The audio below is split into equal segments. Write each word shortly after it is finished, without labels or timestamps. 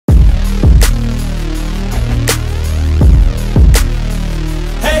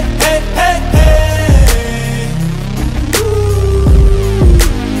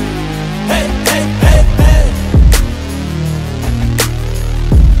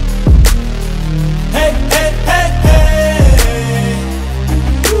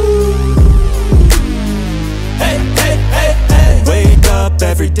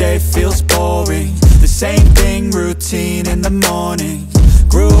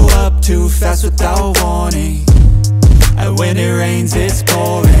too fast without warning, and when it rains it's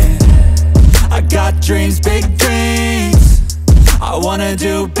pouring. I got dreams, big dreams, I wanna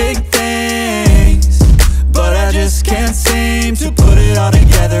do big things, but I just can't seem to put it all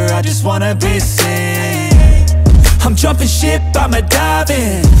together. I just wanna be seen. I'm jumping ship, I'm a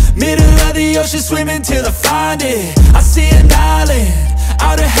diving, middle of the ocean, swimming till I find it. I see an island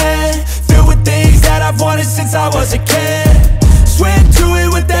out ahead, filled with things that I've wanted since I was a kid. Swim to it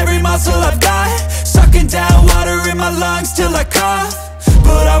with every muscle I've got, sucking down water in my lungs till I cough.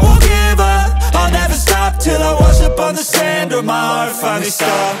 But I won't give up, I'll never stop till I wash up on the sand or my heart finally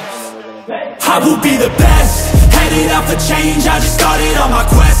stops. I will be the best, headed out for change, I just started on my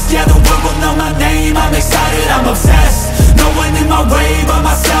quest. Yeah, the world will know my name, I'm excited, I'm obsessed. No one in my way but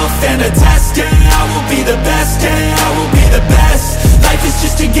myself and a test. Yeah, I will be the best, yeah, I will be the best. Life is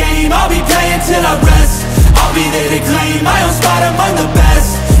just a game, I'll be playing till I rest. I'll be there to claim my own spot among the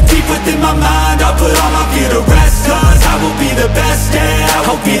best. Deep within my mind, I'll put all my fear to rest. Cause I will be the best, yeah, I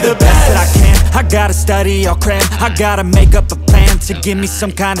will be the best that I can. I gotta study, I'll cram, I gotta make up a plan to give me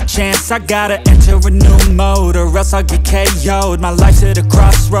some kind of chance. I gotta enter a new mode or else I'll get KO'd. My life's at a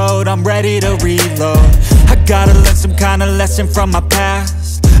crossroad, I'm ready to reload. I gotta learn some kind of lesson from my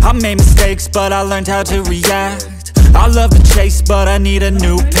past. I made mistakes but I learned how to react. I love the chase but I need a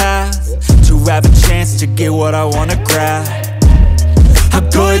new path to have a chance to get what I wanna grab. A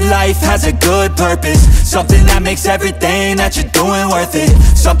good life has a good purpose, something that makes everything that you're doing worth it.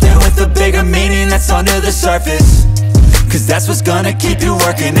 Something with a bigger meaning that's under the surface, cause that's what's gonna keep you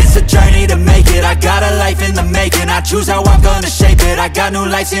working. It's a journey to make it, I got a life in the making. I choose how I'm gonna shape it, I got new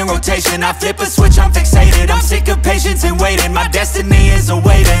lights in rotation. I flip a switch, I'm fixated, I'm sick of patience and waiting. My destiny is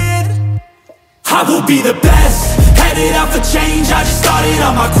awaiting. I will be the best, headed out for change, I just started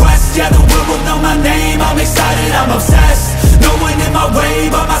on my quest. Yeah, the world will know my name, I'm excited, I'm obsessed. No one in my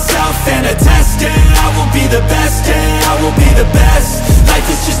way but myself and a test. Yeah, I will be the best, yeah, I will be the best. Life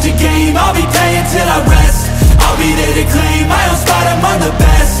is just a game, I'll be playing till I rest. I'll be there to claim my own spot among the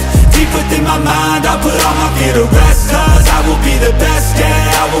best. Deep within my mind, I'll put all my fear to rest. Cause I will be the best,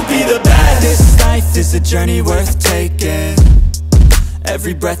 yeah, I will be the best. This life is a journey worth taking,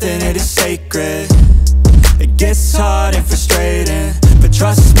 every breath in it is sacred. It gets hard and frustrating, but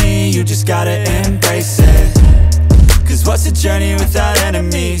trust me, you just gotta embrace it. Cause what's a journey without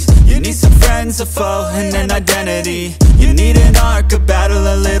enemies? You need some friends, a foe, and an identity. You need an arc, a battle,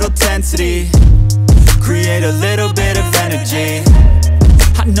 a little tensity. Create a little bit of energy.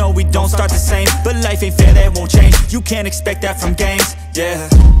 I know we don't start the same, but life ain't fair, that won't change. You can't expect that from games, yeah.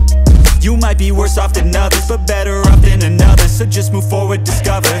 You might be worse off than others, but better off than another. So just move forward,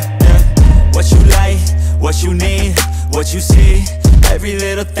 discover, yeah. What you like, what you need, what you see. Every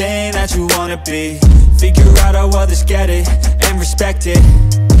little thing that you wanna be. Figure out how others get it, and respect it.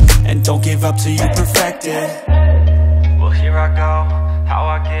 And don't give up till you perfect it. Well, here I go, how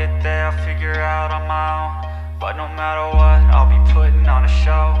I get there I'll figure out on my own. But no matter what, I'll be putting on a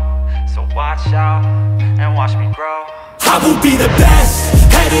show. So watch out, and watch me grow. I will be the best,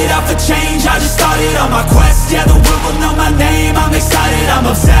 headed out for change, I just started on my quest. Yeah, the world will know my name, I'm excited, I'm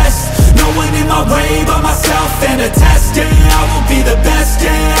obsessed. No one in my way but myself and a test. Yeah, I will be the best,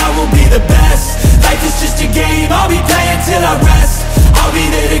 yeah, I will be the best. Life is just a game, I'll be playing till I rest. I'll be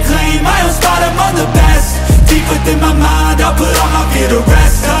there to claim my own spot among the best. Deep within my mind, I'll put all my fear to rest.